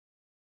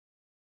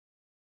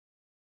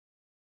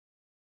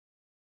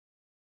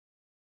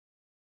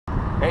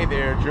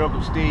there, it's your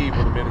Uncle Steve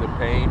with a Minute of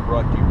Pain,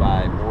 brought to you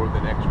by More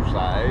Than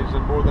Exercise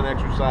and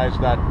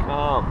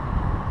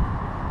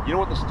morethanexercise.com. You know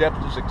what the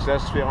steps to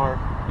success are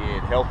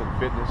in health and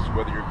fitness,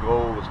 whether your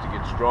goal is to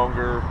get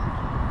stronger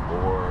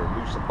or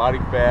lose some body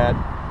fat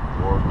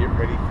or get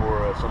ready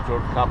for some sort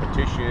of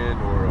competition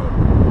or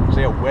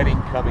say a wedding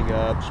coming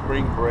up,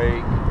 spring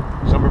break,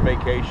 summer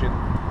vacation.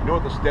 You know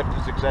what the steps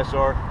to success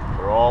are?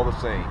 They're all the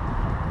same.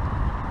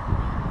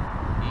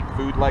 Eat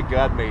food like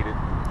God made it.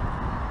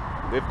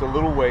 Lift a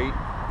little weight,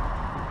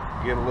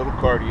 get a little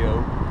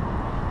cardio,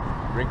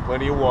 drink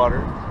plenty of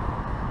water,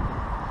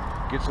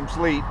 get some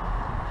sleep,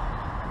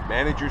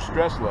 manage your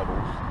stress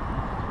levels,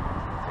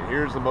 and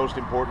here's the most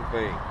important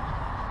thing,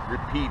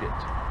 repeat it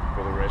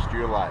for the rest of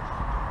your life.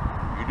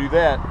 You do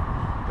that,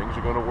 things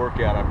are going to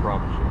work out, I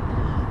promise you.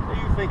 What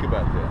do you think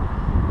about that?